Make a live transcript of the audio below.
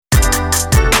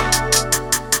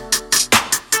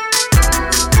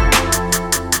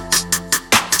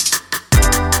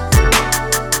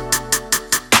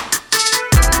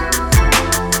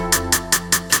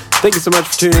Thank you so much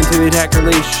for tuning into the Attack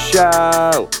Release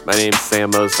Show. My name's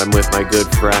Sam Mose. I'm with my good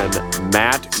friend,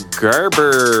 Matt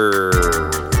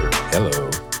Gerber. Hello.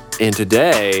 And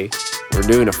today, we're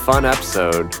doing a fun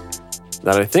episode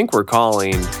that I think we're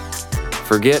calling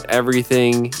Forget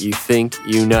Everything You Think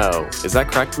You Know. Is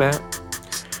that correct, Matt?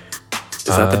 Is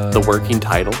that the working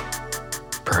title?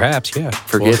 Perhaps, yeah.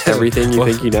 Forget everything you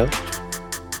think you know?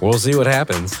 We'll see what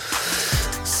happens.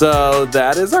 So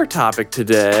that is our topic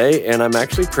today, and I'm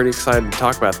actually pretty excited to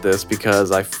talk about this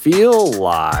because I feel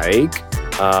like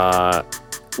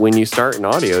when you start in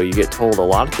audio, you get told a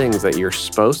lot of things that you're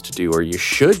supposed to do or you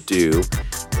should do.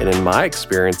 And in my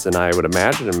experience, and I would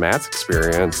imagine in Matt's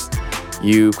experience,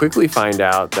 you quickly find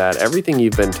out that everything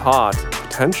you've been taught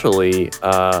potentially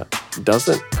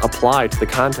doesn't apply to the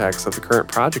context of the current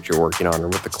project you're working on or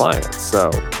with the client. So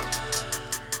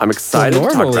I'm excited to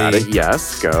talk about it.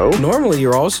 Yes, go. Normally,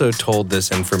 you're also told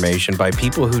this information by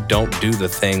people who don't do the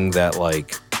thing that,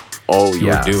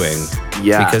 you're doing.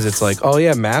 Yeah. Because it's like, oh,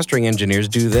 yeah, mastering engineers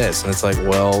do this. And it's like,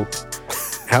 well,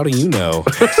 how do you know?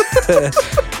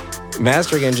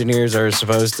 Mastering engineers are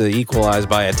supposed to equalize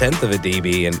by 1/10 of a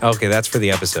dB. And, okay, that's for the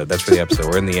episode.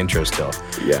 We're in the intro still.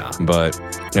 Yeah.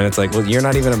 And it's like, well, you're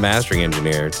not even a mastering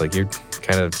engineer. It's like, you're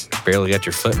kind of barely got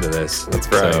your foot into this. That's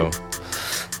right. So,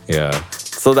 yeah.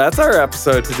 So that's our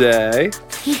episode today.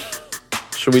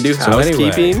 Should we do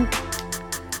housekeeping?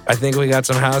 I think we got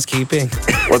some housekeeping.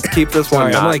 Let's keep this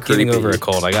one. I'm creepy. getting over a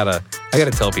cold. I gotta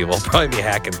tell people. I'll probably be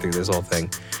hacking through this whole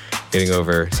thing, getting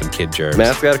over some kid germs.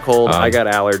 Matt's got a cold. I got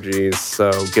allergies.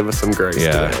 So give us some grace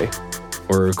today.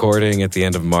 We're recording at the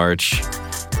end of March.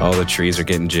 All the trees are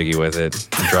getting jiggy with it,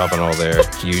 dropping all their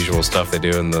usual stuff they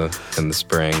do in the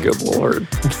spring. Good Lord.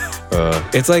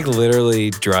 It's like literally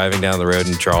driving down the road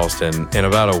in Charleston in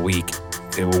about a week.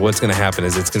 What's going to happen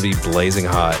is it's going to be blazing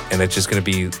hot, and it's just going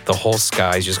to be, the whole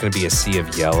sky is just going to be a sea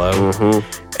of yellow. Mm-hmm.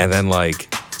 And then,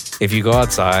 if you go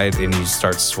outside and you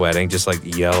start sweating, just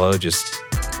yellow just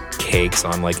cakes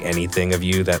on anything of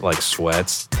you that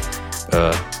sweats.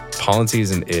 Pollen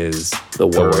season is the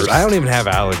worst. I don't even have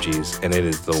allergies, and it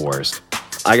is the worst.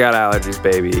 I got allergies,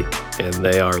 baby, and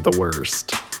they are the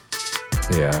worst.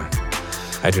 Yeah.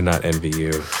 I do not envy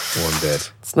you one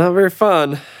bit. It's not very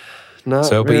fun.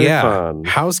 Fun.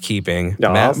 Housekeeping.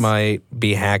 Yes. Matt might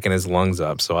be hacking his lungs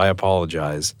up, so I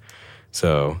apologize.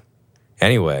 So,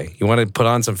 anyway, you want to put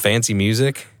on some fancy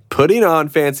music? Putting on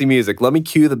fancy music. Let me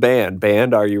cue the band.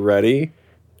 Band, are you ready?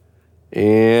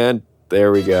 And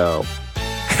there we go.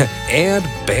 And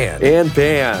band. And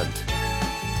band.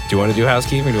 Do you want to do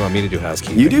housekeeping or do you want me to do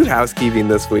housekeeping? You do housekeeping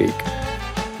this week.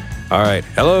 All right.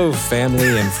 Hello,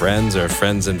 family and friends, or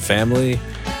friends and family.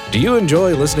 Do you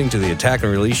enjoy listening to the Attack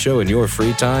and Release Show in your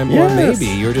free time? Yes. Or maybe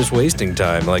you're just wasting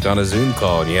time, like on a Zoom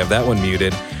call, and you have that one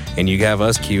muted, and you have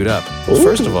us queued up. Well,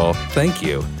 first of all, thank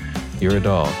you. You're a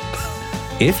doll.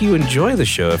 If you enjoy the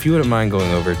show, if you wouldn't mind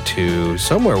going over to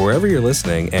somewhere, wherever you're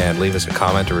listening, and leave us a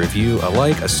comment, a review, a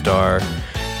like, a star,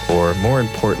 or more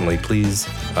importantly, please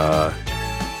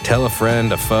tell a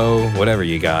friend, a foe, whatever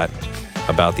you got,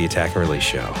 about the Attack and Release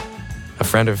Show. A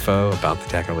friend or foe about the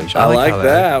Attack and Release Show. I like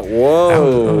that.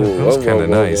 Whoa. That was kind of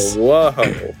nice. Whoa.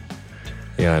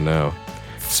 Yeah, I know.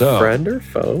 So, friend or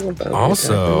foe about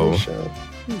also, the Attack and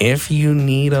Release Show. If you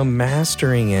need a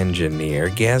mastering engineer,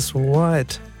 guess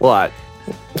what? What?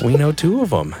 We know two of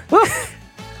them.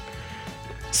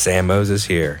 Sam Moses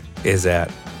here is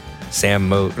at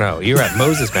you're at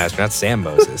Moses Mastering, not Sam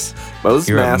Moses.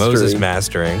 You're at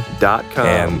MosesMastering.com.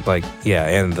 And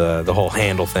and the whole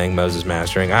handle thing, Moses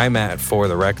Mastering. I'm at For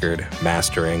the Record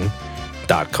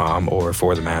Mastering.com or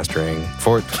For the Mastering.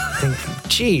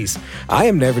 Jeez, I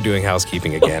am never doing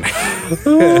housekeeping again.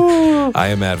 I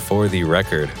am at For the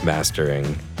Record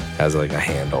Mastering as a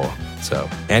handle. So,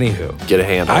 anywho, get a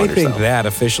handle on yourself. I think that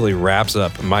officially wraps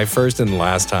up my first and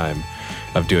last time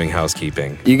of doing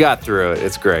housekeeping. You got through it.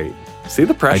 It's great. See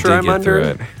the pressure I'm under?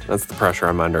 It. That's the pressure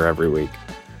I'm under every week.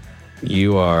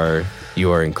 You are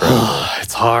incredible.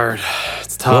 It's hard.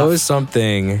 It's tough. What was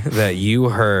something that you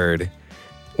heard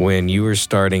when you were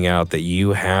starting out that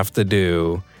you have to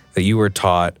do, that you were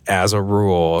taught as a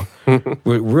rule?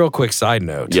 Real quick side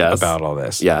note about all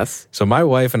this. Yes. So my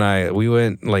wife and I, we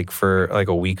went for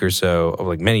a week or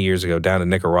so, many years ago, down to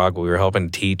Nicaragua. We were helping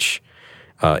teach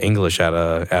English at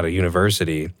a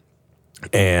university,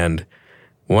 and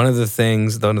one of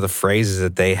the phrases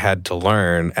that they had to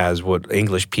learn as what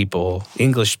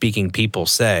English-speaking people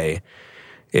say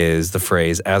is the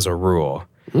phrase "as a rule."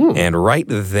 And right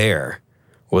there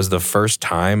was the first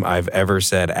time I've ever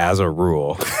said "as a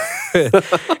rule"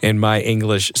 in my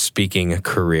English-speaking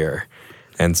career.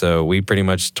 And so we pretty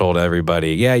much told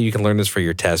everybody, yeah, you can learn this for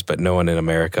your test, but no one in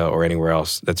America or anywhere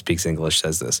else that speaks English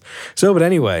says this. So, but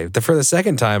anyway, for the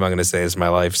second time, I'm going to say this in my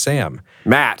life, Sam.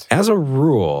 Matt. As a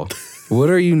rule,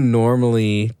 what are you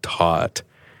normally taught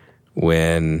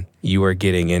when you are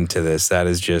getting into this? That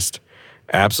is just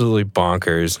absolutely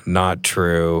bonkers, not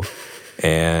true,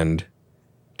 and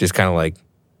just kind of like,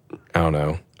 I don't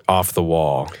know, off the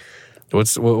wall.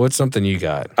 What's something you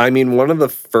got? I mean, one of the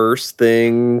first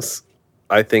things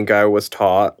I think I was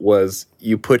taught was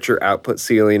you put your output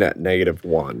ceiling at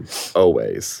 -1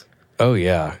 always. Oh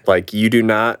yeah. Like you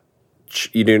don't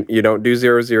do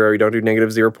 0, 0, you don't do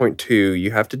 -0.2.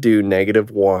 You have to do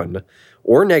 -1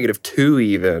 or -2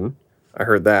 even. I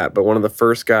heard that, but one of the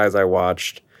first guys I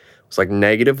watched was like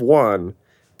 -1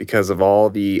 because of all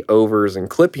the overs and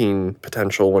clipping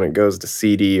potential when it goes to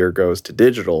CD or goes to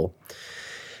digital.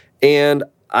 And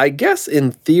I guess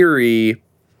in theory,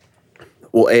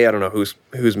 well, I don't know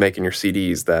who's making your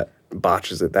CDs that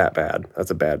botches it that bad.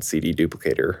 That's a bad CD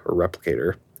duplicator or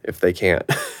replicator if they can't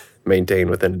maintain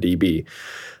within a dB.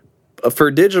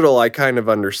 For digital, I kind of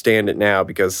understand it now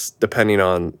because depending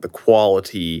on the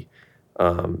quality,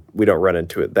 we don't run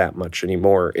into it that much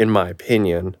anymore, in my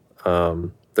opinion.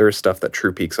 There's stuff that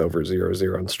true peaks over 0,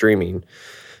 0 on streaming,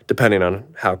 depending on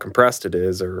how compressed it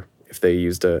is or if they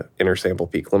used a inner sample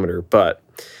peak limiter. But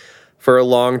for a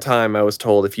long time, I was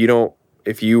told if you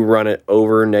run it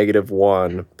over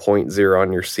 -1.0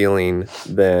 on your ceiling,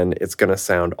 then it's going to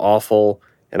sound awful.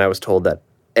 And I was told that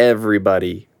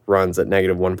everybody runs at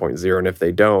 -1.0, and if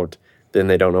they don't, then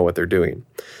they don't know what they're doing.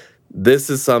 This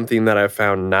is something that I've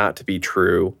found not to be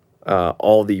true.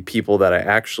 All the people that I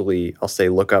actually, I'll say,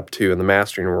 look up to in the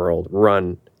mastering world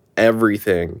run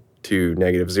everything to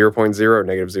 -0.0,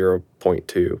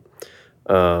 -0.2.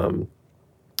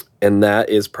 And that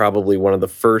is probably one of the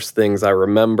first things I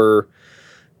remember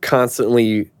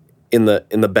constantly in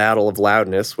the battle of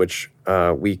loudness, which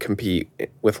we compete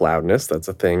with loudness. That's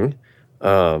a thing.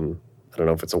 I don't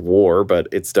know if it's a war, but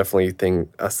it's definitely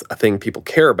a thing people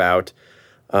care about.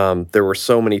 There were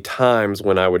so many times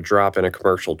when I would drop in a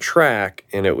commercial track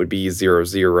and it would be 0,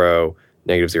 0,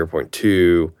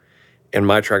 -0.2, and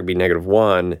my track would be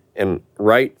 -1. And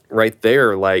right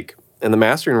there, like in the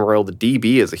mastering world, the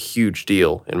dB is a huge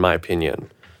deal, in my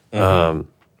opinion.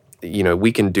 Mm-hmm.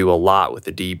 We can do a lot with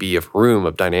the dB of room,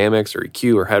 of dynamics or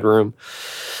EQ or headroom.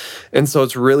 And so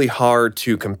it's really hard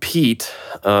to compete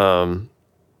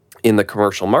in the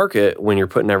commercial market when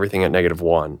you're putting everything at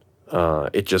 -1.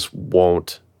 It just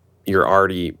won't. You're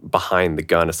already behind the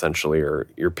gun, essentially, or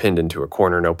you're pinned into a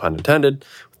corner, no pun intended,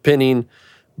 with pinning,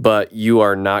 but you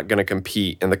are not going to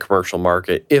compete in the commercial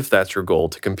market if that's your goal,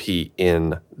 to compete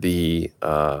in the,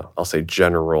 I'll say,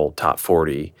 general top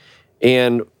 40.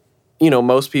 And,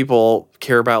 most people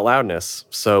care about loudness.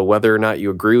 So whether or not you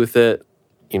agree with it,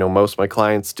 most of my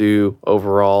clients do.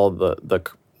 Overall,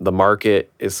 the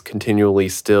market is continually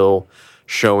still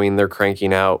showing they're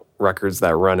cranking out records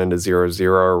that run into 0,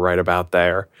 0 or right about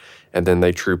there. And then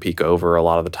they true peak over a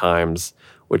lot of the times,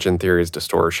 which in theory is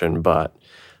distortion. But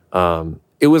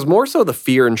it was more so the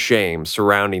fear and shame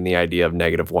surrounding the idea of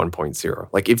 -1.0.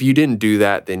 Like if you didn't do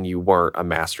that, then you weren't a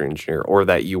master engineer, or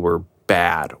that you were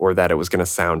bad, or that it was going to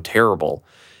sound terrible.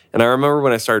 And I remember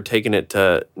when I started taking it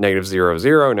to -0,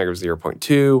 0,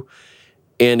 -0.2,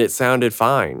 and it sounded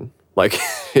fine. Like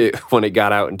when it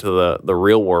got out into the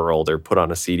real world or put on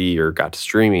a CD or got to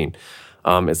streaming,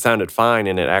 it sounded fine,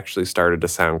 and it actually started to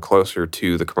sound closer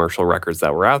to the commercial records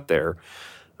that were out there,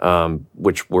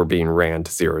 which were being ran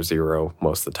to 0, 0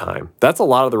 most of the time. That's a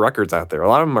lot of the records out there. A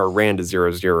lot of them are ran to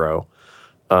 0, 0,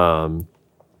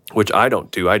 which I don't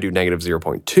do. I do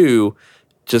 -0.2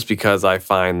 just because I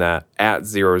find that at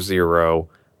 0, 0,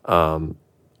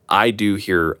 I do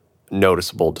hear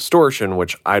noticeable distortion,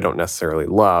 which I don't necessarily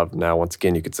love. Now, once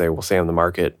again, you could say, well, Sam, the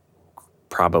market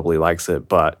probably likes it,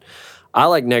 but I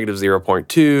like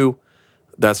 -0.2.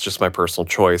 That's just my personal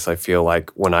choice. I feel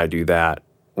like when I do that,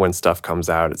 when stuff comes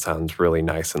out, it sounds really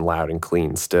nice and loud and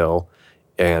clean still.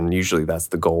 And usually that's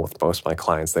the goal with most of my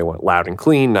clients. They want loud and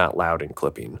clean, not loud and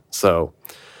clipping. So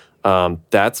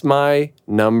that's my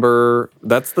number.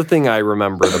 That's the thing I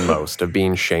remember the most of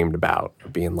being shamed about,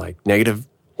 of being like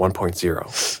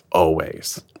 -1.0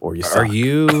 always, or you suck. Are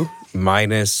you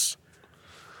minus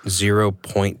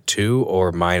 0.2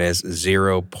 or minus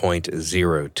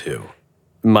 0.02?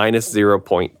 Minus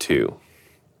 0.2.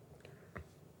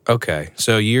 Okay,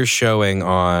 so you're showing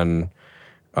on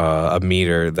a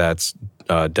meter that's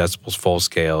decibels full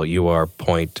scale. You are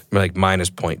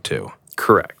minus 0.2.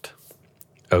 Correct.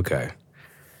 Okay,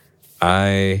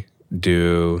 I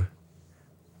do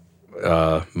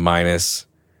minus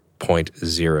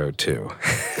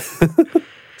 0.02.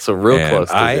 So real close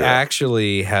to I zero.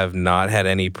 actually have not had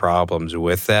any problems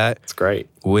with that. It's great.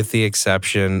 With the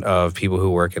exception of people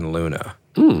who work in Luna.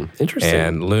 Interesting.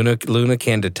 And Luna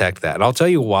can detect that. And I'll tell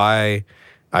you why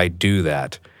I do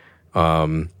that.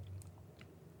 I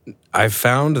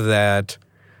found that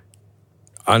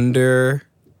under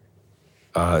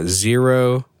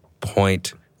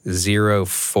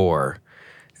 0.04,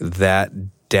 that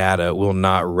data will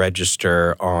not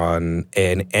register on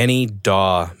any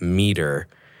DAW meter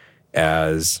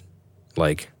as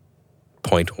like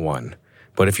 0.1.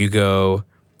 But if you go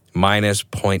minus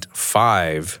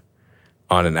 0.5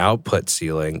 on an output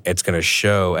ceiling, it's going to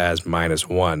show as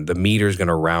 -1. The meter's going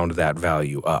to round that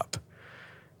value up.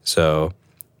 So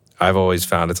I've always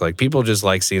found it's like people just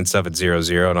like seeing stuff at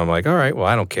 0.0, and I'm like, all right, well,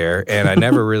 I don't care. And I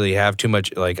never really have too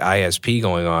much like ISP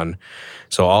going on,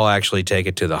 so I'll actually take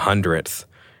it to the 100th,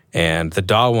 and the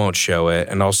DAW won't show it,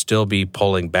 and I'll still be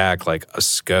pulling back like a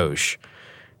skosh,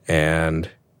 and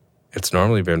it's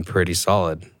normally been pretty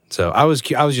solid. So I was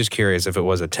just curious if it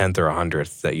was a 10th or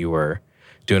 100th that you were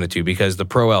doing it to, because the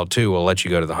Pro L2 will let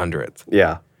you go to the 100th.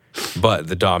 Yeah. But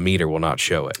the DAW meter will not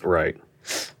show it. Right.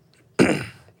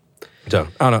 So,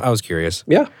 I don't know. I was curious.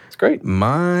 Yeah, it's great.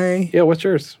 Yeah, what's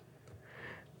yours?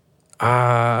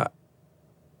 I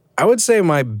would say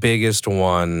my biggest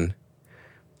one,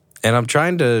 and I'm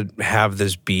trying to have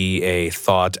this be a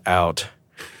thought out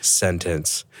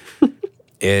sentence,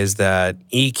 is that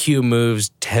EQ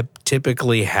moves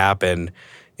typically happen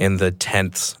in the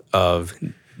tenths of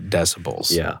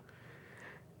decibels. Yeah.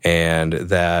 And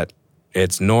that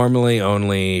it's normally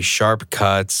only sharp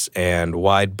cuts and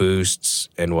wide boosts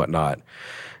and whatnot.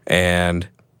 And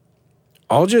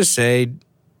I'll just say,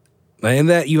 and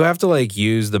that you have to like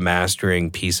use the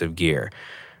mastering piece of gear.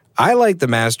 I like the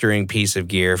mastering piece of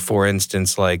gear, for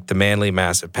instance, like the Manley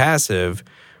Massive Passive,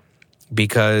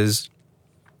 because,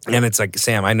 and it's like,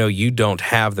 Sam, I know you don't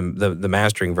have the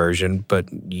mastering version, but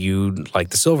you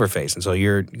like the Silverface, and so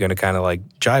you're going to kind of like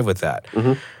jive with that.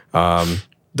 Mm-hmm.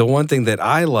 The one thing that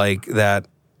I like that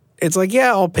it's like, yeah,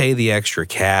 I'll pay the extra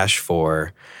cash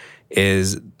for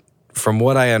is, from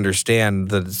what I understand,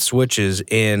 the switches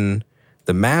in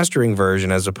the mastering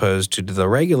version as opposed to the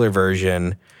regular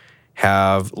version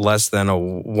have less than a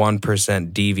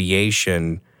 1%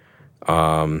 deviation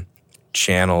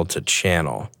channel to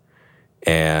channel.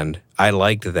 And I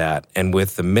liked that. And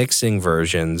with the mixing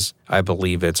versions, I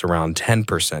believe it's around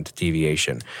 10%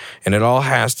 deviation. And it all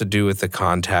has to do with the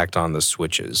contact on the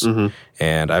switches. Mm-hmm.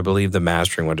 And I believe the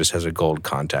mastering one just has a gold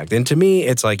contact. And to me,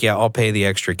 it's like, yeah, I'll pay the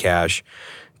extra cash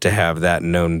to have that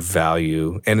known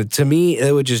value. And to me,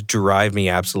 it would just drive me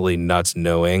absolutely nuts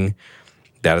knowing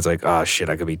that it's like, oh, shit,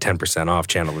 I could be 10% off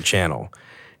channel to channel.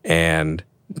 And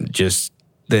just,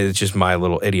 it's just my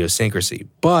little idiosyncrasy.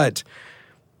 But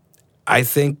I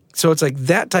think, so it's like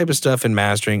that type of stuff in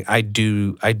mastering I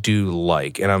do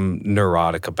like, and I'm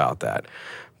neurotic about that.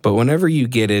 But whenever you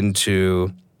get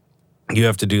into, you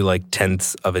have to do like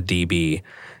tenths of a dB,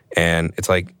 and it's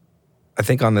like, I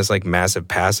think on this like Massive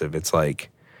Passive, it's like,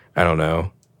 I don't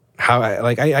know, how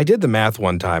I did the math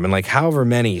one time, and like however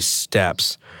many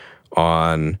steps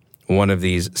on one of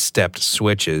these stepped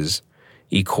switches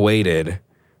equated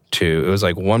to, it was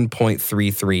like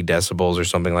 1.33 decibels or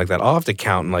something like that. I'll have to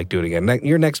count and like do it again.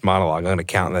 Your next monologue, I'm going to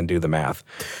count and then do the math.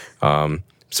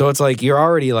 So it's like you're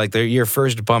already like your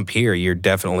first bump here, you're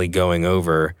definitely going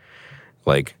over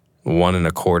like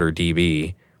 1.25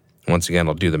 dB. Once again,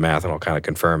 I'll do the math and I'll kind of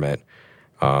confirm it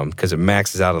because it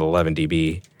maxes out at 11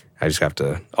 dB. I just have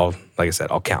to, like I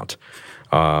said, I'll count.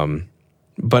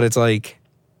 But it's like,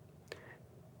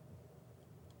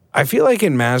 I feel like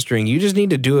in mastering, you just need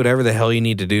to do whatever the hell you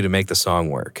need to do to make the song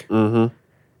work. Mm-hmm.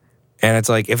 And it's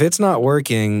like, if it's not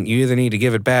working, you either need to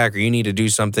give it back or you need to do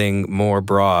something more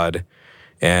broad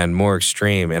and more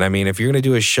extreme. And I mean, if you're going to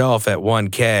do a shelf at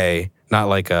 1K, not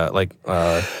like a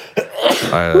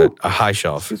high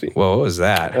shelf. Whoa, what was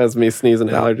that? That's me sneezing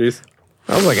allergies.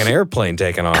 That was like an airplane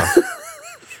taking off.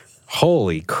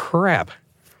 Holy crap.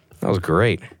 That was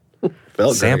great.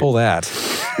 Felt Sample great. That.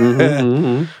 Mm-hmm,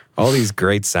 mm-hmm. All these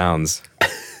great sounds.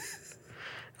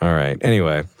 All right.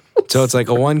 Anyway, so it's like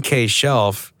a 1K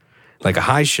shelf, like a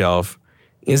high shelf,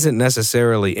 isn't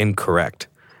necessarily incorrect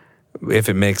if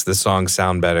it makes the song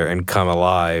sound better and come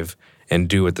alive and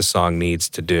do what the song needs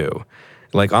to do.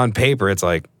 Like on paper, it's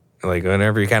like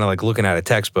whenever you're kind of like looking at a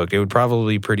textbook, it would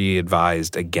probably be pretty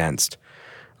advised against.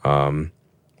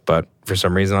 But for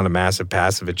some reason on a Massive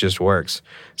Passive, it just works.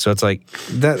 So it's like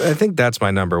that. I think that's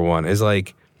my number one is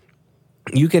like,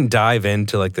 you can dive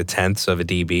into like the tenths of a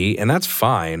dB, and that's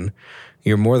fine.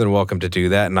 You're more than welcome to do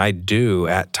that, and I do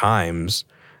at times.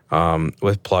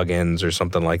 with plugins or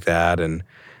something like that. And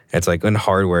it's like in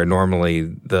hardware, normally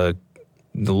the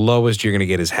lowest you're going to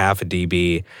get is half a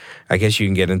dB. I guess you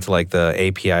can get into like the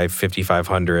API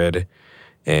 5500,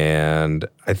 and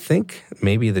I think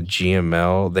maybe the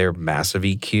GML, their massive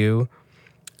EQ,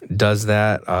 does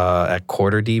that at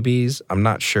quarter dBs. I'm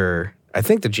not sure. I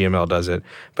think the GML does it,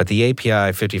 but the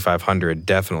API 5500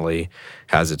 definitely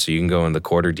has it, so you can go in the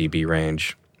quarter dB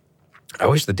range. I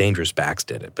wish the Dangerous Backs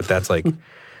did it, but that's like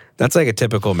a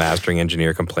typical mastering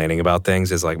engineer complaining about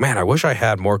things. Is like, man, I wish I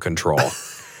had more control.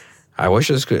 I wish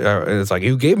this could. It's like,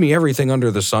 you gave me everything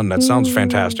under the sun. That sounds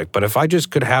fantastic, but if I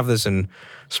just could have this in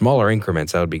smaller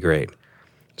increments, that would be great.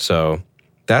 So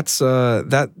that's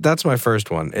my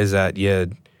first one. Is that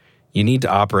you need to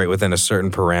operate within a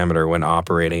certain parameter when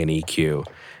operating an EQ,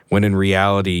 when in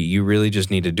reality, you really just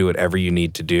need to do whatever you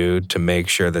need to do to make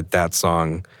sure that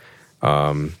song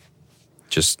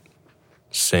just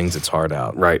sings its heart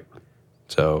out. Right.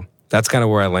 So that's kind of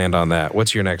where I land on that.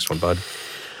 What's your next one, bud?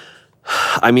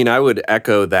 I mean, I would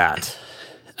echo that.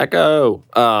 I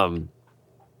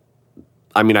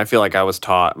feel like I was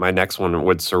taught, my next one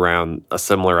would surround a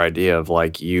similar idea of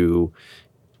like you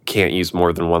can't use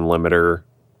more than one limiter,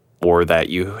 or that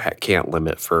you can't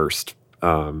limit first.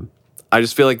 I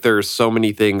just feel like there's so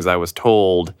many things I was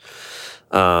told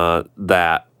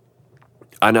that,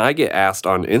 and I get asked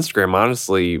on Instagram,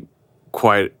 honestly,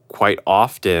 quite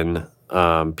often,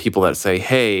 people that say,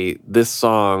 hey, this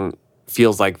song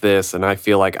feels like this, and I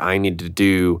feel like I need to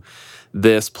do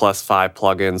this plus 5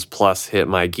 plugins plus hit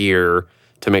my gear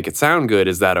to make it sound good.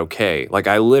 Is that okay? Like,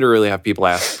 I literally have people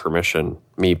ask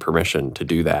me permission to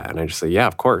do that. And I just say, yeah,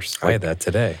 of course. I had that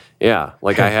today. Yeah.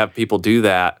 Like, I have people do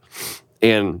that.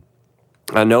 And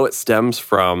I know it stems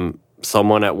from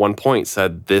someone at one point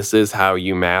said, this is how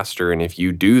you master. And if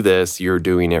you do this, you're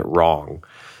doing it wrong.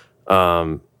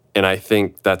 And I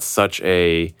think that's such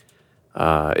a,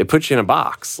 it puts you in a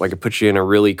box. Like, it puts you in a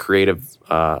really creative,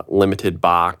 limited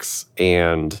box.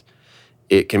 And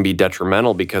it can be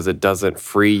detrimental because it doesn't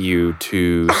free you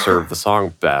to serve the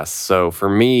song best. So for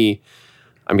me,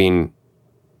 I mean,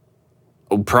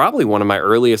 probably one of my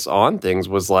earliest on things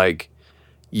was like,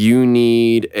 you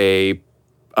need a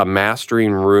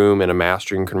mastering room and a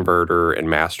mastering converter and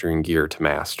mastering gear to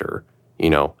master,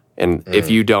 and if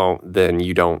you don't, then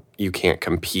you can't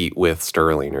compete with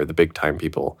Sterling or the big time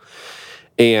people.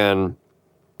 And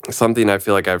something I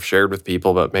feel like I've shared with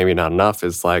people, but maybe not enough,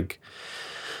 is like,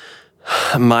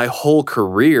 my whole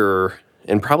career,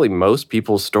 and probably most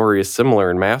people's story is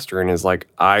similar in mastering, is like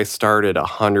I started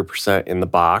 100% in the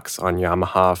box on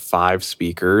Yamaha 5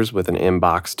 speakers with an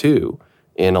Inbox 2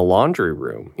 in a laundry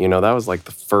room. That was like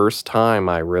the first time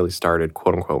I really started,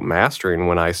 quote unquote, mastering,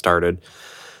 when I started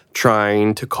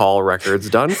trying to call records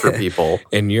done for people.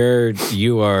 And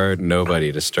you are nobody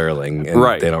to Sterling, and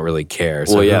right. They don't really care.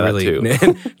 So well, yeah, really, that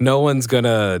too. No one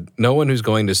who's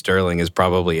going to Sterling is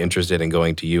probably interested in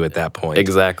going to you at that point.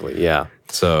 Exactly, yeah.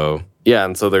 So yeah,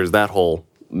 and so there's that whole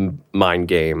mind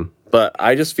game. But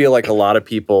I just feel like a lot of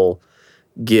people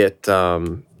get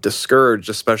discouraged,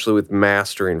 especially with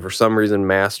mastering. For some reason,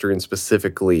 mastering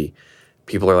specifically,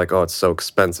 people are like, oh, it's so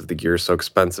expensive. The gear is so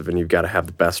expensive, and you've got to have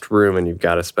the best room, and you've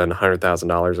got to spend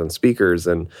 $100,000 on speakers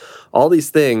and all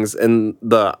these things. And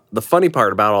the funny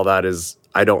part about all that is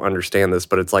I don't understand this,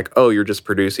 but it's like, oh, you're just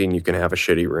producing, you can have a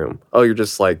shitty room. Oh, you're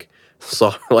just like,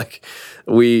 so like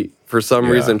we, for some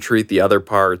reason, treat the other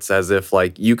parts as if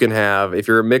like you can have, if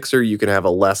you're a mixer, you can have a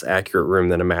less accurate room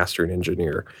than a mastering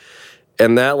engineer.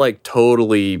 And that like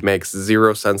totally makes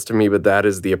zero sense to me, but that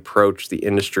is the approach the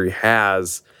industry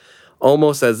has.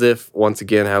 Almost as if, once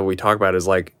again, how we talk about it is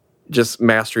like, just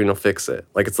mastering will fix it.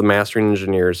 Like, it's the mastering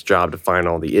engineer's job to find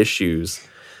all the issues.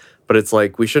 But it's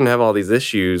like, we shouldn't have all these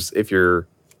issues if you're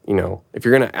going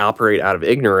to operate out of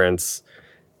ignorance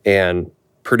and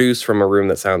produce from a room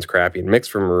that sounds crappy and mix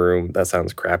from a room that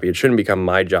sounds crappy. It shouldn't become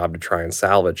my job to try and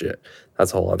salvage it.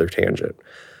 That's a whole other tangent.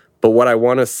 But what I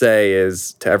want to say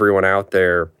is to everyone out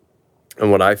there, and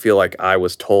what I feel like I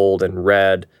was told and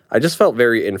read, I just felt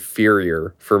very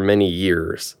inferior for many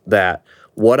years, that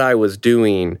what I was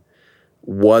doing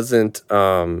wasn't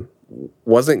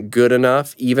good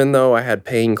enough. Even though I had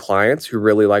paying clients who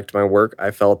really liked my work,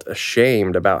 I felt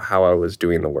ashamed about how I was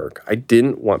doing the work. I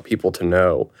didn't want people to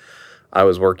know I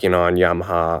was working on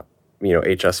Yamaha,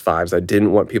 HS5s. I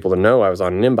didn't want people to know I was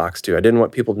on an Inbox 2. I didn't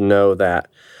want people to know that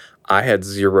I had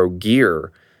zero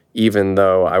gear, even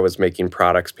though I was making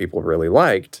products people really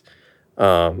liked.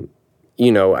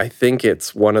 I think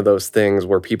it's one of those things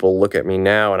where people look at me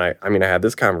now, and I had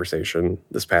this conversation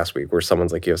this past week where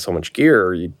someone's like, you have so much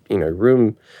gear, your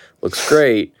room looks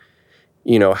great.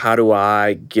 how do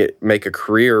I make a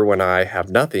career when I have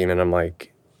nothing? And I'm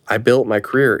like, I built my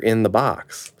career in the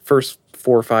box. First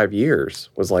 4 or 5 years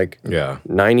was like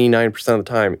 99% of the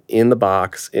time in the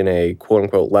box in a quote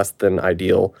unquote less than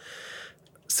ideal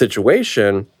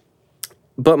situation.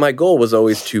 But my goal was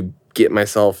always to get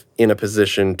myself in a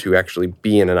position to actually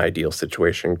be in an ideal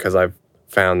situation, because I've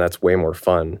found that's way more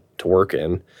fun to work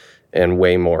in and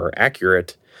way more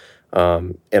accurate.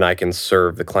 And I can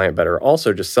serve the client better.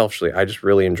 Also, just selfishly, I just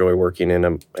really enjoy working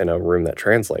in a room that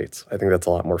translates. I think that's a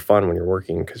lot more fun when you're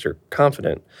working because you're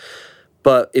confident.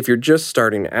 But if you're just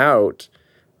starting out,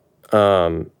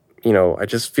 I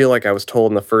just feel like I was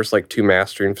told in the first 2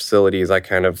 mastering facilities, I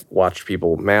kind of watched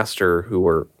people master who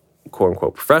were quote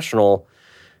unquote professional.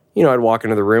 I'd walk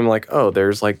into the room like, oh,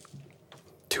 there's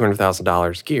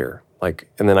 $200,000 gear.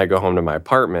 And then I go home to my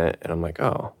apartment and I'm like,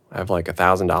 oh, I have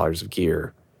 $1,000 of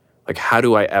gear. How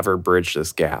do I ever bridge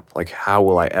this gap? How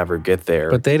will I ever get there?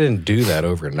 But they didn't do that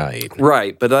overnight.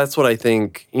 Right. But that's what I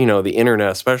think, the internet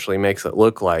especially makes it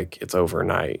look like it's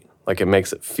overnight. It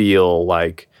makes it feel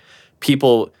like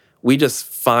we just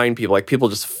find people, people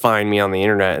just find me on the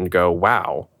internet and go,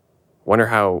 wow, wonder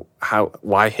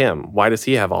why him? Why does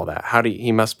he have all that?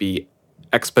 He must be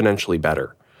exponentially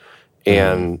better.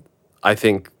 And I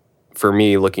think for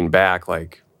me, looking back,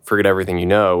 forget everything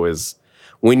is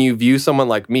when you view someone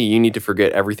like me, you need to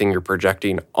forget everything you're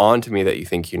projecting onto me that you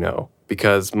think you know.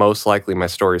 Because most likely my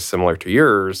story is similar to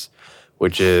yours,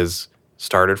 which is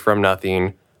started from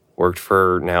nothing, worked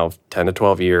for now 10 to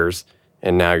 12 years,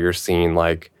 and now you're seeing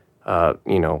the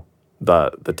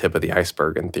tip of the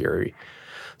iceberg in theory.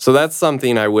 So that's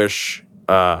something I wish,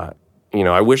 I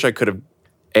wish I could have,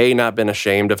 not been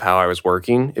ashamed of how I was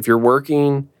working. If you're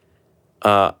working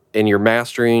and you're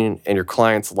mastering and your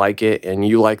clients like it and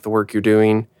you like the work you're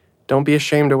doing, don't be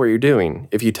ashamed of what you're doing.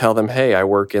 If you tell them, hey, I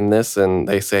work in this, and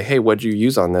they say, hey, what'd you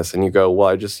use on this? And you go, well,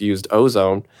 I just used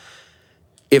Ozone.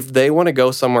 If they want to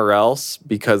go somewhere else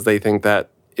because they think that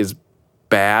is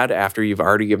bad after you've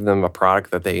already given them a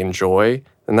product that they enjoy,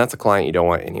 then that's a client you don't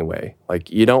want anyway.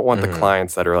 You don't want the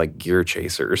clients that are gear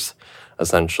chasers,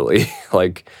 essentially.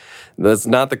 That's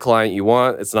not the client you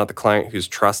want. It's not the client who's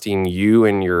trusting you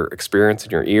and your experience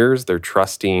in your ears. They're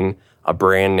trusting a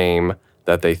brand name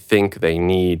that they think they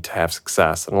need to have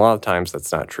success. And a lot of times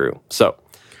that's not true. So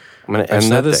I'm going to end that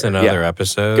there. I've said this in other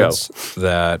episodes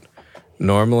that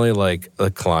normally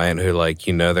a client who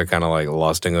they're kind of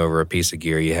lusting over a piece of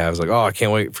gear you have is oh, I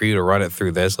can't wait for you to run it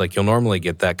through this. You'll normally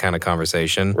get that kind of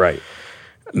conversation. Right.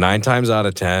 9 times out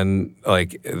of 10,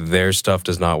 their stuff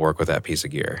does not work with that piece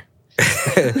of gear.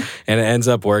 And it ends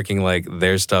up working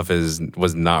their stuff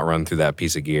was not run through that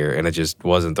piece of gear, and it just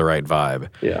wasn't the right vibe.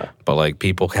 Yeah. But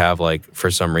people have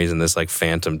for some reason this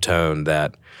phantom tone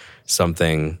that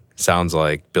something sounds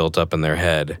built up in their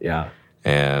head. Yeah.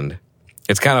 And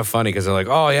it's kind of funny because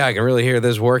they're oh yeah, I can really hear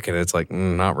this working. It's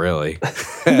not really.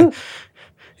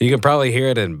 You can probably hear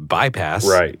it in bypass.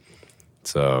 Right.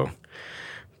 So,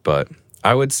 but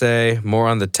I would say more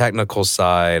on the technical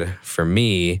side for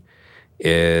me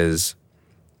is,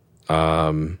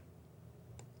 I'm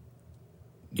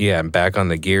back on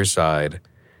the gear side,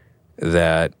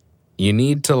 that you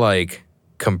need to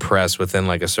compress within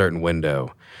a certain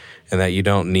window, and that you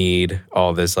don't need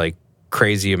all this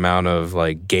crazy amount of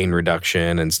gain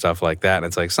reduction and stuff like that.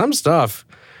 And it's some stuff,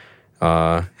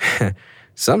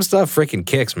 freaking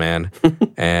kicks, man.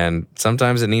 And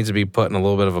sometimes it needs to be put in a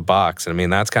little bit of a box. And I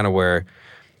mean, that's kind of where,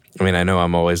 I know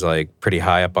I'm always pretty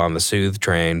high up on the soothe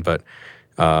train, but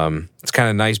it's kind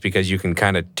of nice because you can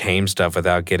kind of tame stuff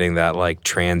without getting that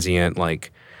transient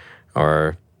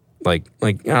or I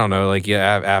don't know,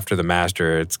 after the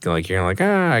master, it's you're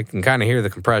I can kind of hear the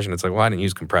compression. It's well, I didn't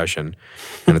use compression,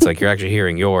 and it's you're actually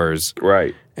hearing yours,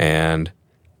 right? And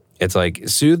it's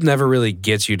soothe never really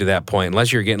gets you to that point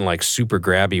unless you're getting super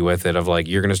grabby with it of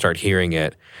you're gonna start hearing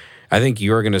it. I think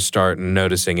you're gonna start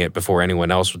noticing it before anyone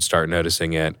else would start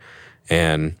noticing it,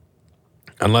 and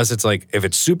unless it's if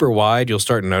it's super wide, you'll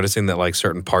start noticing that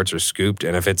certain parts are scooped,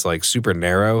 and if it's super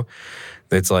narrow,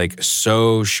 it's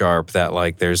so sharp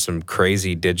that there's some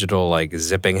crazy digital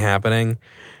zipping happening,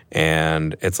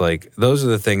 and it's those are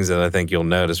the things that I think you'll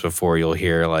notice before you'll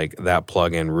hear that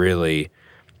plug-in really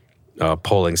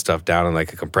pulling stuff down in a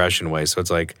compression way. So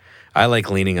it's I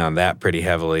leaning on that pretty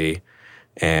heavily,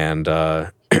 and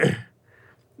but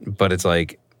it's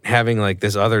having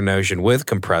this other notion with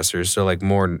compressors, so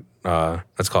more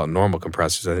let's call it normal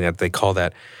compressors. I think that they call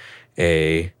that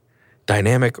a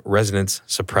dynamic resonance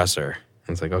suppressor.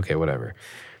 And it's okay, whatever.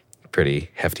 Pretty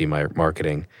hefty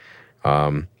marketing.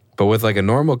 But with a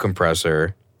normal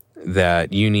compressor,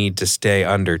 that you need to stay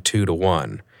under 2 to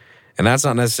 1. And that's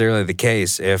not necessarily the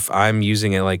case. If I'm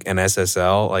using it like an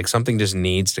SSL, like something just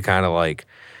needs to kind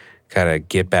of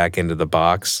get back into the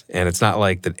box. And it's not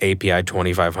like the API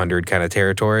 2500 kind of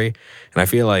territory. And I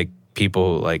feel like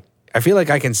I feel like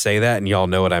I can say that and y'all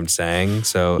know what I'm saying.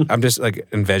 So I'm just like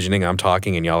envisioning I'm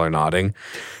talking and y'all are nodding.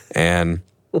 And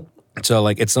so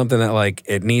like it's something that like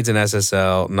it needs an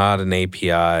SSL, not an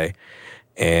API.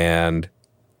 And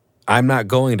I'm not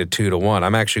going to 2-to-1.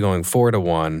 I'm actually going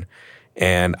 4-to-1.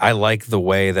 And I like the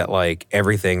way that like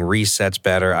everything resets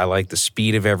better. I like the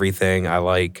speed of everything. I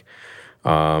like,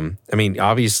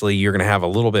 obviously you're going to have a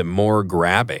little bit more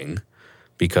grabbing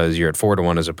because you're at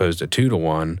 4-to-1 as opposed to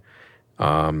 2-to-1.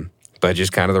 But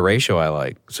just kind of the ratio I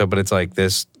like. So, but it's like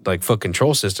this, like foot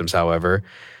control systems, however,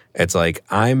 it's like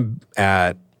I'm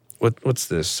at, what's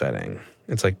this setting?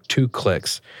 It's like 2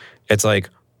 clicks. It's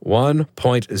like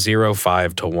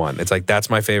 1.05 to 1. It's like that's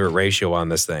my favorite ratio on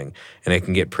this thing. And it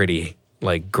can get pretty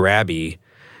like grabby.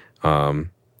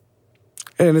 And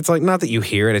it's like not that you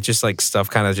hear it, it's just like stuff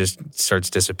kind of just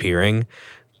starts disappearing,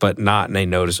 but not in a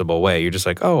noticeable way. You're just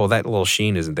like, oh, well, that little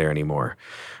sheen isn't there anymore.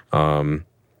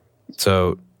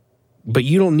 But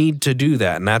you don't need to do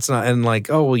that. And that's not, and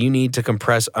like, oh, well, you need to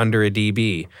compress under a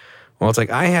dB. Well, it's like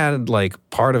I had like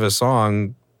part of a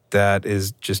song that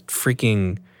is just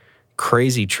freaking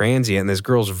crazy transient and this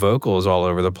girl's vocal is all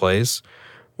over the place.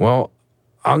 Well,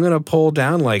 I'm going to pull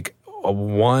down like a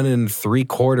 1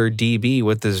 3/4 dB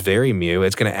with this Varimu.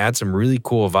 It's going to add some really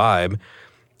cool vibe.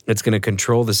 It's going to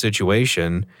control the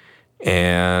situation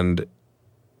and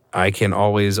I can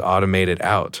always automate it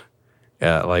out.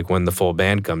 Like when the full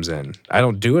band comes in. I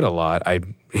don't do it a lot.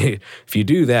 If you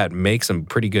do that, make some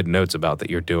pretty good notes about that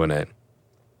you're doing it.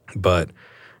 But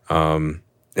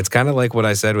it's kind of like what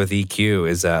I said with EQ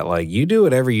is that like you do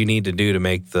whatever you need to do to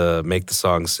make the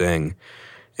song sing,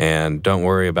 and don't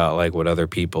worry about like what other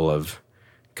people have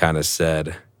kind of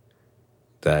said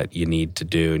that you need to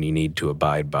do and you need to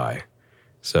abide by.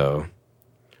 So,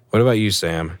 what about you,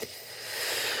 Sam?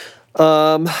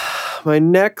 My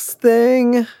next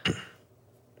thing,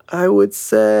 I would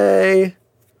say,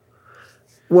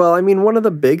 well, I mean, one of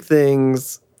the big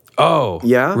things. Oh,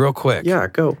 yeah? Real quick. Yeah,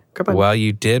 go. Come on. While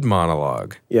you did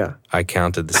monologue, yeah, I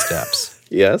counted the steps.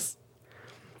 Yes.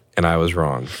 And I was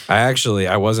wrong. I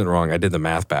wasn't wrong. I did the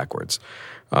math backwards.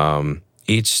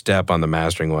 Each step on the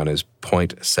mastering one is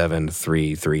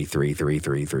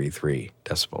 0.73333333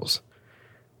 decibels.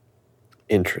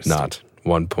 Interesting. Not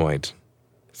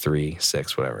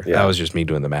 1.36, whatever. Yeah. That was just me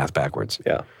doing the math backwards.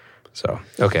 Yeah. So,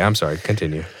 okay, I'm sorry.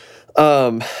 Continue.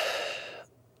 I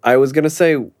was going to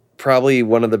say probably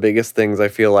one of the biggest things I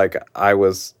feel like I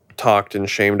was talked and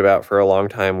shamed about for a long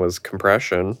time was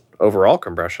compression, overall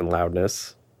compression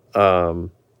loudness. There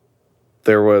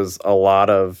was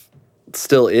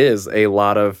still is a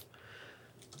lot of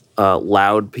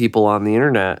loud people on the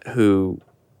internet who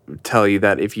tell you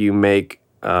that if you make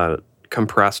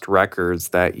compressed records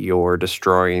that you're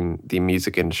destroying the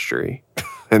music industry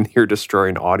and you're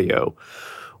destroying audio,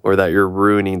 or that you're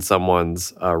ruining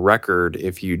someone's record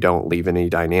if you don't leave any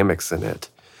dynamics in it.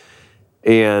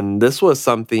 And this was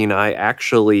something I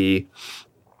actually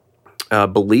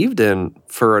believed in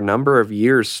for a number of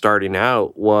years starting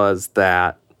out, was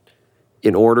that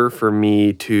in order for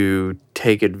me to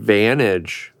take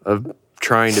advantage of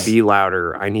trying to be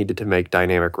louder, I needed to make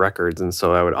dynamic records. And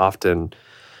so I would often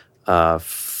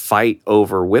fight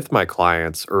over with my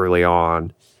clients early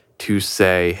on to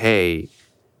say, hey,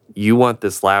 you want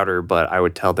this louder, but I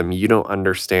would tell them, you don't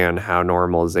understand how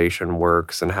normalization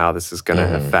works and how this is going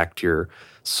to affect your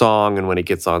song. And when it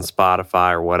gets on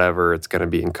Spotify or whatever, it's going to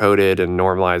be encoded and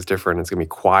normalized different. It's going to be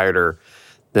quieter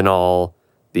than all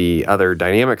the other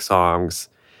dynamic songs.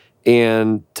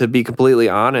 And to be completely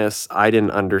honest, I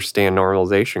didn't understand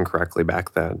normalization correctly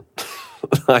back then.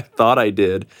 I thought I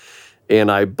did.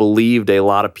 And I believed a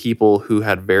lot of people who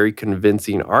had very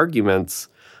convincing arguments,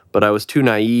 but I was too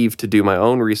naive to do my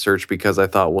own research because I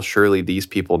thought, well, surely these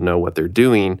people know what they're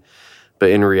doing.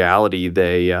 But in reality,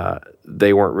 they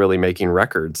weren't really making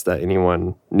records that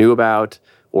anyone knew about,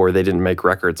 or they didn't make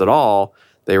records at all.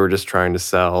 They were just trying to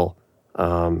sell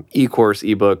e-course,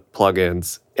 ebook,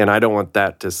 plugins. And I don't want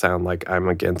that to sound like I'm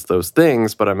against those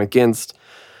things, but I'm against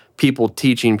people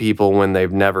teaching people when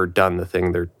they've never done the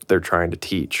thing they're trying to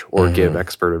teach or give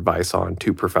expert advice on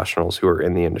to professionals who are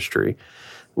in the industry.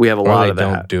 We have a lot of that.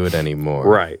 They don't do it anymore.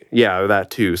 Right. Yeah, that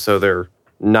too. So they're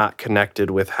not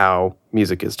connected with how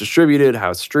music is distributed,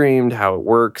 how it's streamed, how it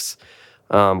works,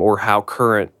 or how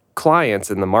current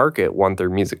clients in the market want their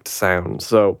music to sound.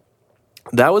 So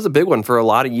that was a big one. For a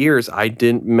lot of years, I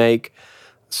didn't make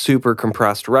super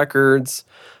compressed records.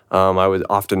 I would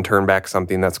often turn back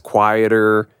something that's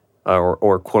quieter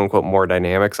or quote unquote more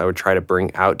dynamics. I would try to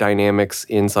bring out dynamics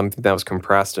in something that was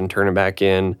compressed and turn it back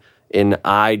in. And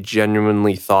I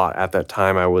genuinely thought at that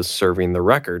time I was serving the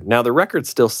record. Now, the record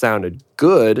still sounded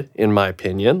good, in my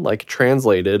opinion, like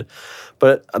translated,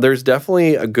 but there's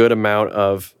definitely a good amount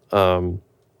of,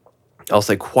 I'll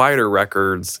say, quieter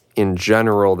records in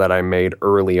general that I made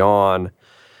early on.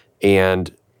 And,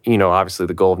 you know, obviously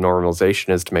the goal of normalization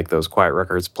is to make those quiet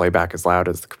records play back as loud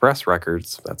as the compressed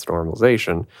records. That's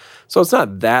normalization. So it's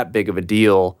not that big of a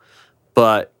deal,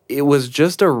 but it was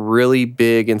just a really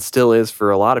big, and still is for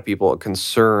a lot of people, a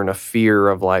concern, a fear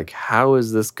of like, how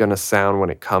is this going to sound when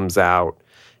it comes out?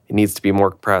 It needs to be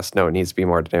more compressed. No, it needs to be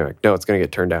more dynamic. No, it's going to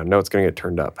get turned down. No, it's going to get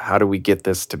turned up. How do we get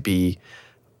this to be,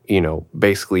 you know,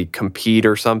 basically compete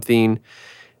or something?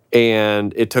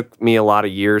 And it took me a lot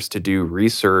of years to do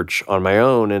research on my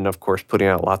own. And of course, putting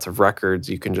out lots of records,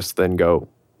 you can just then go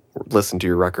listen to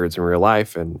your records in real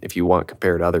life. And if you want,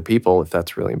 compare to other people, if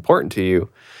that's really important to you,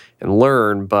 and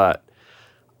learn. But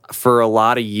for a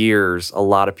lot of years, a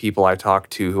lot of people I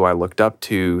talked to who I looked up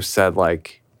to said,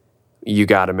 like, you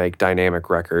got to make dynamic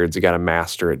records. You got to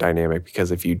master it dynamic, because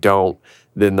if you don't,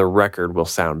 then the record will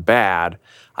sound bad.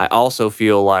 I also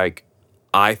feel like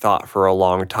I thought for a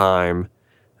long time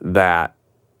that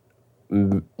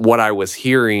what I was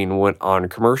hearing went on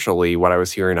commercially, what I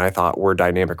was hearing I thought were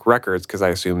dynamic records, because I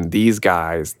assumed these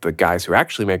guys, the guys who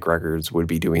actually make records, would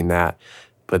be doing that.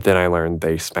 But then I learned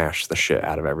they smash the shit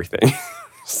out of everything.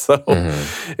 So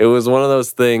It was one of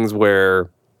those things where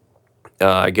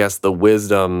I guess the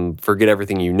wisdom, forget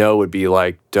everything you know, would be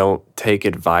like, don't take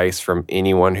advice from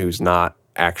anyone who's not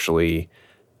actually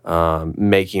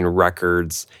making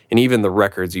records. And even the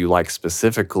records you like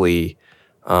specifically,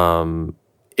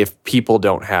 if people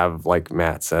don't have, like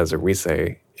Matt says, or we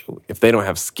say, if they don't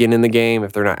have skin in the game,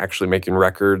 if they're not actually making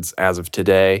records as of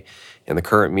today in the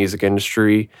current music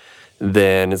industry,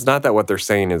 then it's not that what they're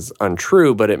saying is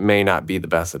untrue, but it may not be the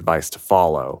best advice to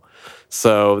follow.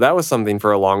 So that was something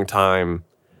for a long time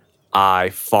I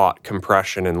fought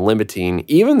compression and limiting,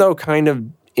 even though kind of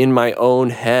in my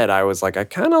own head, I was like, I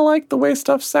kind of like the way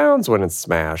stuff sounds when it's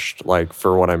smashed, like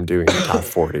for what I'm doing in Top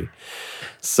 40.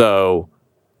 So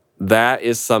that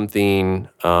is something,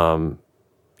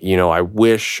 you know, I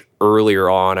wish earlier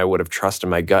on I would have trusted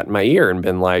my gut and my ear and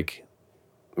been like,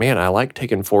 man, I like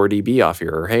taking 4 dB off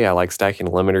here. Or, hey, I like stacking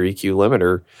a limiter, EQ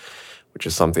limiter, which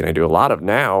is something I do a lot of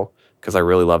now because I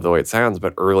really love the way it sounds.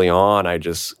 But early on, I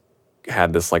just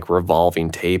had this like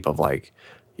revolving tape of like,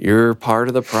 you're part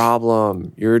of the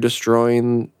problem. You're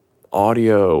destroying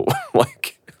audio,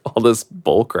 like all this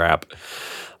bull crap.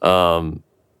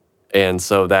 And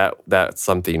so that's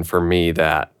something for me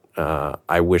that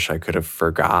I wish I could have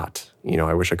forgot. You know,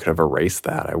 I wish I could have erased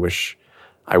that. I wish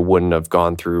I wouldn't have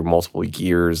gone through multiple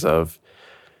years of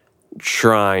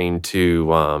trying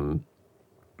to,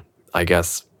 I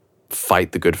guess,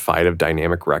 fight the good fight of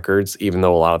dynamic records, even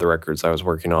though a lot of the records I was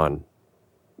working on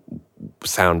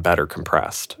sound better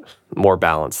compressed, more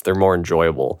balanced. They're more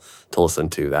enjoyable to listen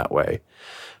to that way.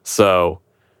 So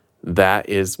that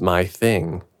is my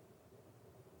thing.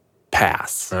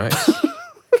 Pass. All right.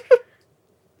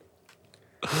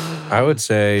 I would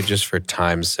say, just for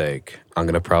time's sake, I'm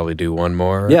going to probably do one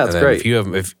more. Yeah, that's great.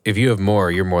 If you have more,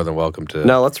 you're more than welcome to.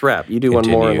 No, let's wrap. You do one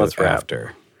more and let's wrap.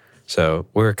 After. So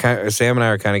Sam and I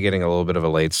are kind of getting a little bit of a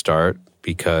late start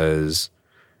because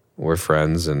we're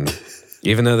friends, and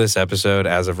even though this episode,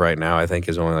 as of right now, I think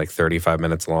is only like 35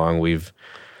 minutes long,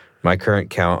 my current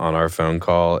count on our phone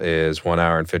call is 1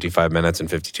 hour and 55 minutes and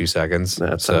 52 seconds.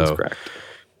 That sounds correct.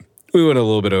 We went a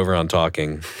little bit over on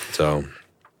talking, so.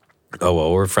 Oh,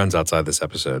 well, we're friends outside this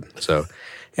episode. So,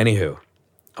 anywho,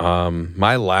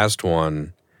 my last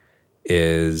one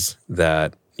is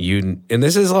that and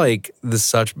this is like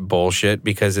such bullshit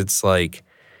because it's like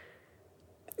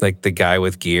the guy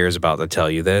with gear is about to tell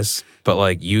you this, but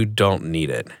like you don't need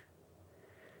it.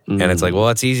 And it's like, well,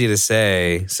 that's easy to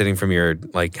say sitting from your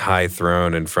like high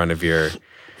throne in front of your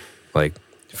like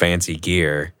fancy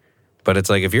gear. But it's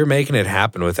like, if you're making it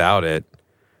happen without it,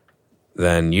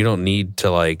 then you don't need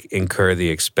to like incur the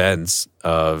expense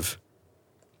of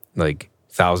like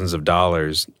thousands of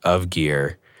dollars of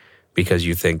gear because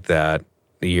you think that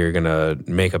you're going to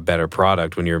make a better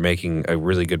product when you're making a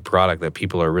really good product that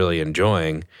people are really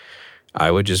enjoying.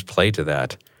 I would just play to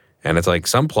that. And it's like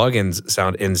some plugins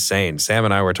sound insane. Sam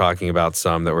and I were talking about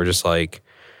some that were just like,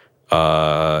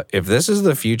 if this is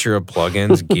the future of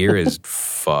plugins, gear is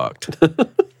fucked.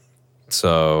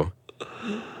 So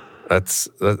that's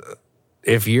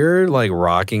if you're like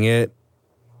rocking it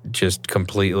just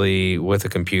completely with a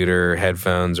computer,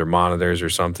 headphones or monitors or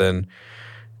something,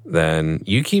 then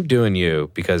you keep doing you,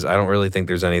 because I don't really think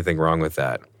there's anything wrong with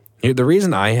that. The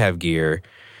reason I have gear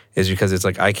is because it's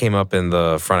like I came up in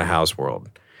the front of house world,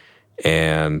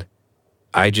 and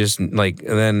I just like,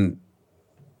 and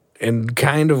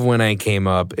kind of when I came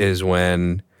up is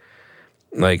when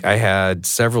like I had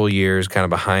several years kind of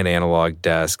behind analog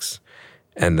desks,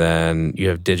 and then you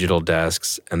have digital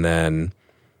desks, and then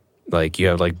like you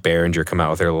have like Behringer come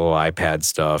out with their little iPad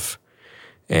stuff,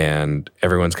 and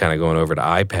everyone's kind of going over to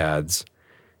iPads.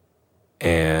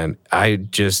 And I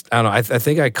don't know, I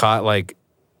think I caught like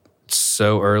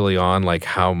so early on like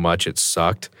how much it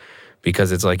sucked,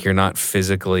 because it's like you're not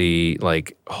physically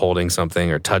like holding something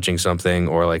or touching something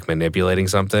or like manipulating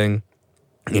something,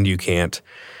 and you can't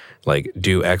like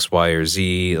do X, Y, or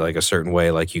Z like a certain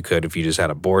way like you could if you just had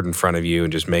a board in front of you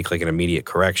and just make like an immediate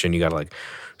correction. You got to like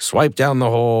swipe down the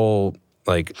whole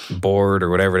like board or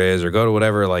whatever it is, or go to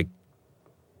whatever like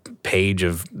page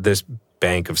of this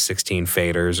bank of 16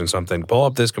 faders and something, pull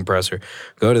up this compressor,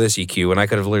 go to this EQ, and I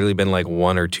could have literally been like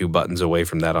 1 or 2 buttons away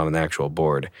from that on an actual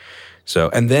board. So,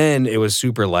 and then it was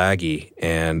super laggy,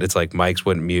 and it's like mics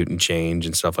wouldn't mute and change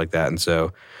and stuff like that. And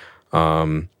so,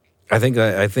 I think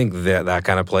that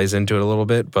kind of plays into it a little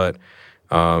bit, but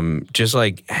just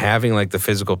like having like the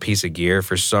physical piece of gear,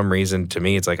 for some reason, to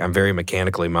me, it's like I'm very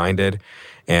mechanically minded,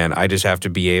 and I just have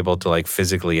to be able to like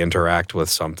physically interact with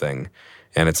something.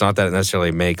 And it's not that it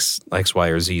necessarily makes X, Y,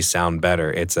 or Z sound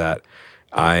better. It's that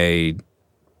I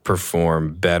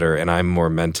perform better and I'm more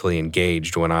mentally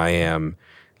engaged when I am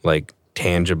like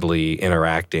tangibly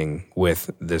interacting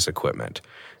with this equipment.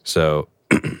 So,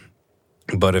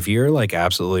 but if you're like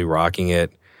absolutely rocking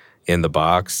it in the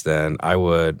box, then I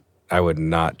would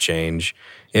not change.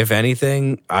 If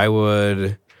anything,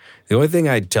 the only thing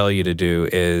I'd tell you to do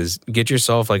is get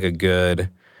yourself like a good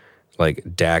like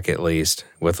DAC at least,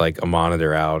 with like a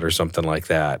monitor out or something like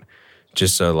that,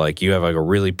 just so like you have like a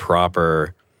really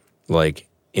proper like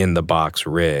in the box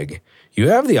rig. You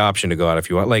have the option to go out if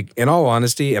you want. Like, in all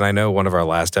honesty, and I know one of our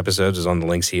last episodes is on the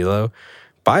Lynx Hilo,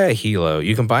 buy a Hilo.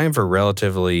 You can buy them for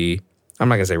relatively, I'm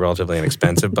not gonna say relatively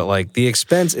inexpensive, but like the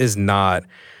expense is not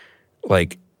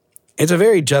like, it's a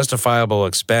very justifiable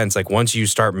expense. Like once you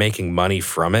start making money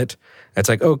from it, it's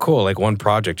like, oh cool, like one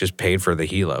project just paid for the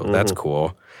Hilo. Mm-hmm. That's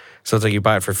cool. So it's like you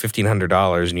buy it for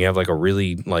 $1,500 and you have like a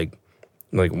really like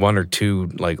 1 or 2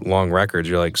 like long records.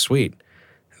 You're like, sweet,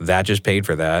 that just paid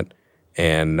for that,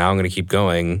 and now I'm going to keep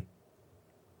going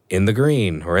in the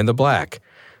green or in the black.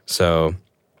 So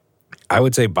I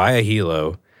would say buy a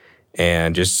Hilo,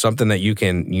 and just something that you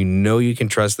can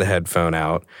trust the headphone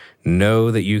out, know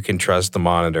that you can trust the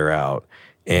monitor out,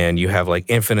 and you have like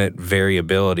infinite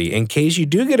variability. In case you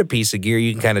do get a piece of gear,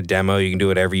 you can kind of demo, you can do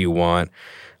whatever you want.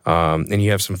 And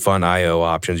you have some fun I/O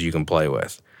options you can play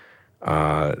with.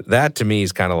 That to me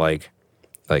is kind of like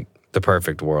the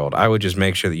perfect world. I would just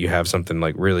make sure that you have something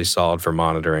like really solid for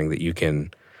monitoring that you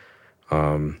can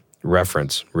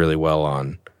reference really well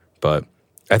on. But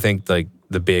I think like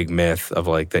the big myth of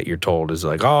like that you're told is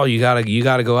like, oh, you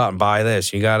gotta go out and buy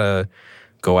this. You gotta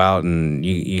go out and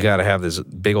you gotta have this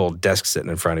big old desk sitting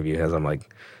in front of you, as I'm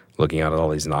like looking out at all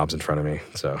these knobs in front of me.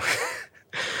 So.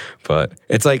 But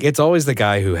it's like, it's always the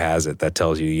guy who has it that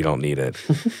tells you don't need it.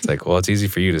 It's like, well, it's easy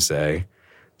for you to say.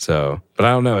 So, but I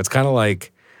don't know. It's kind of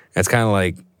like,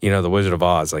 you know, the Wizard of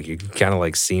Oz. Like you kind of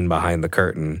like seen behind the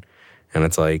curtain, and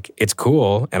it's like, it's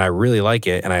cool, and I really like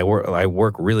it, and I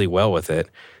work really well with it.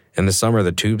 In the summer,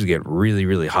 the tubes get really,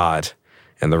 really hot,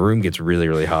 and the room gets really,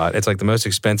 really hot. It's like the most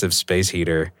expensive space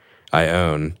heater I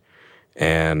own,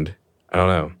 and I don't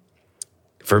know.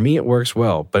 For me, it works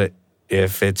well, but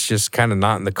if it's just kind of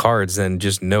not in the cards, then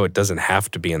just know it doesn't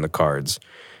have to be in the cards.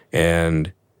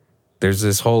 And there's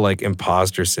this whole like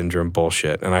imposter syndrome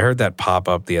bullshit. And I heard that pop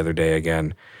up the other day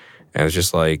again. And it's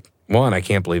just like, 1, I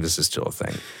can't believe this is still a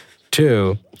thing.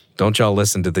 2, don't y'all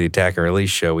listen to the Attack and Release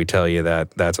show. We tell you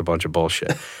that that's a bunch of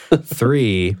bullshit.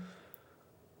 3,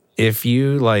 if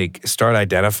you like start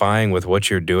identifying with what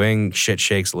you're doing, shit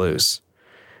shakes loose.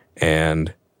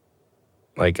 And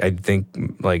like, I think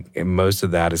like most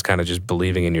of that is kind of just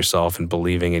believing in yourself and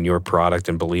believing in your product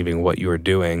and believing what you are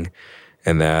doing,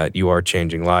 and that you are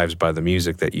changing lives by the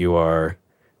music that you are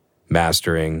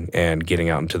mastering and getting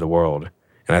out into the world.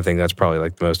 And I think that's probably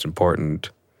like the most important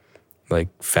like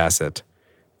facet,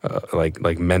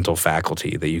 like mental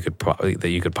faculty that you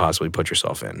could possibly put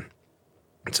yourself in.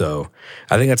 So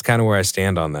I think that's kind of where I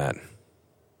stand on that.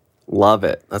 Love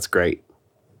it. That's great.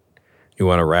 You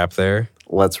want to wrap there?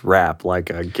 Let's wrap like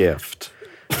a gift.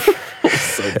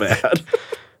 So bad.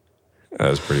 That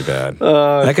was pretty bad.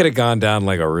 That could have gone down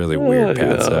like a really weird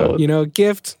path. So,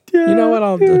 gift. Yeah, you know what?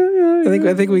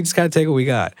 I think we just gotta take what we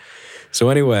got. So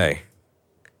anyway,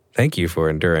 thank you for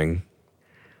enduring.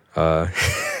 I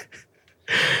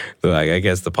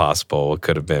guess the possible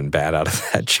could have been bad out of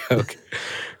that joke.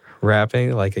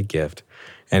 Rapping like a gift.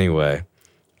 Anyway,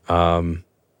 so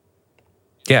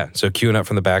queuing up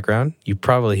from the background, you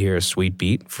probably hear a sweet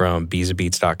beat from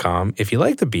beesabeats.com. If you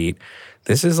like the beat,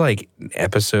 this is like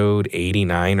episode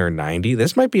 89 or 90.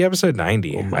 This might be episode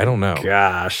 90. I don't know.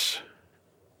 Gosh.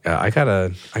 I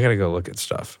gotta go look at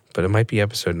stuff, but it might be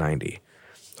episode 90.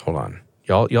 Hold on.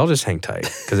 Y'all just hang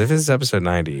tight, because if it's episode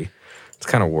 90, it's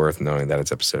kind of worth knowing that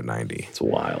it's episode 90. It's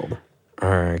wild. All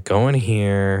right, go in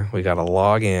here. We got to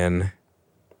log in.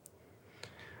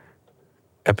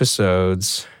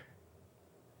 Episodes.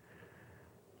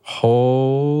 I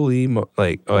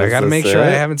got to make sure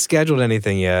I haven't scheduled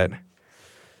anything yet.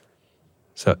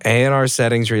 So A&R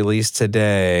settings released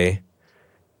today.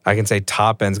 I can say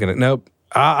top end's going to... Nope.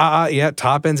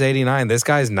 Top end's 89. This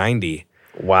guy's 90.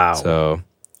 Wow. So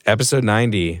episode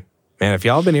 90... Man, if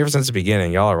y'all have been here since the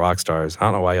beginning, y'all are rock stars. I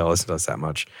don't know why y'all listen to us that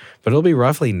much, but it'll be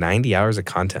roughly 90 hours of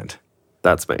content.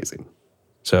 That's amazing.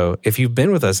 So if you've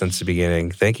been with us since the beginning,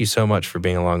 thank you so much for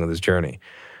being along on this journey.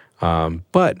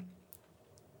 But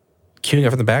queuing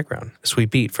up in the background, a sweet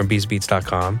beat from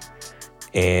beesabeats.com.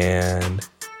 And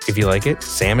if you like it,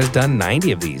 Sam has done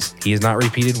 90 of these. He has not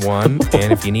repeated one.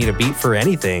 And if you need a beat for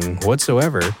anything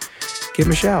whatsoever, give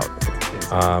him a shout.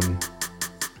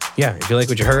 If you like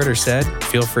what you heard or said,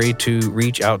 feel free to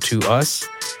reach out to us.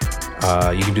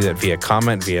 You can do that via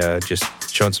comment, via just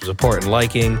showing some support and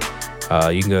liking.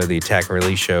 You can go to the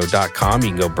attackandreleaseshow.com. You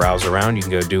can go browse around. You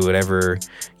can go do whatever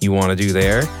you want to do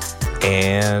there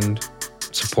and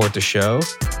support the show.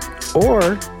 Or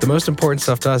the most important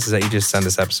stuff to us is that you just send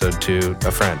this episode to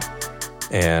a friend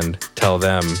and tell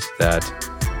them that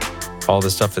all the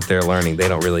stuff that they're learning, they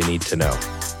don't really need to know.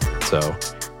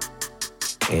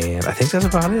 And I think that's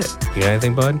about it. You got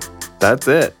anything, bud? That's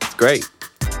it. It's great.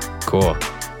 Cool.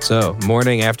 So,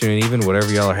 morning, afternoon, even,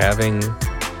 whatever y'all are having,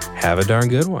 have a darn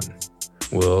good one.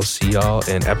 We'll see y'all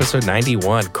in episode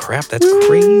 91. Crap, that's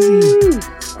crazy.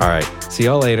 All right. See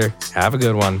y'all later. Have a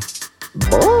good one.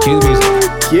 Bye. Cue the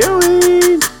music. Cue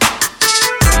it.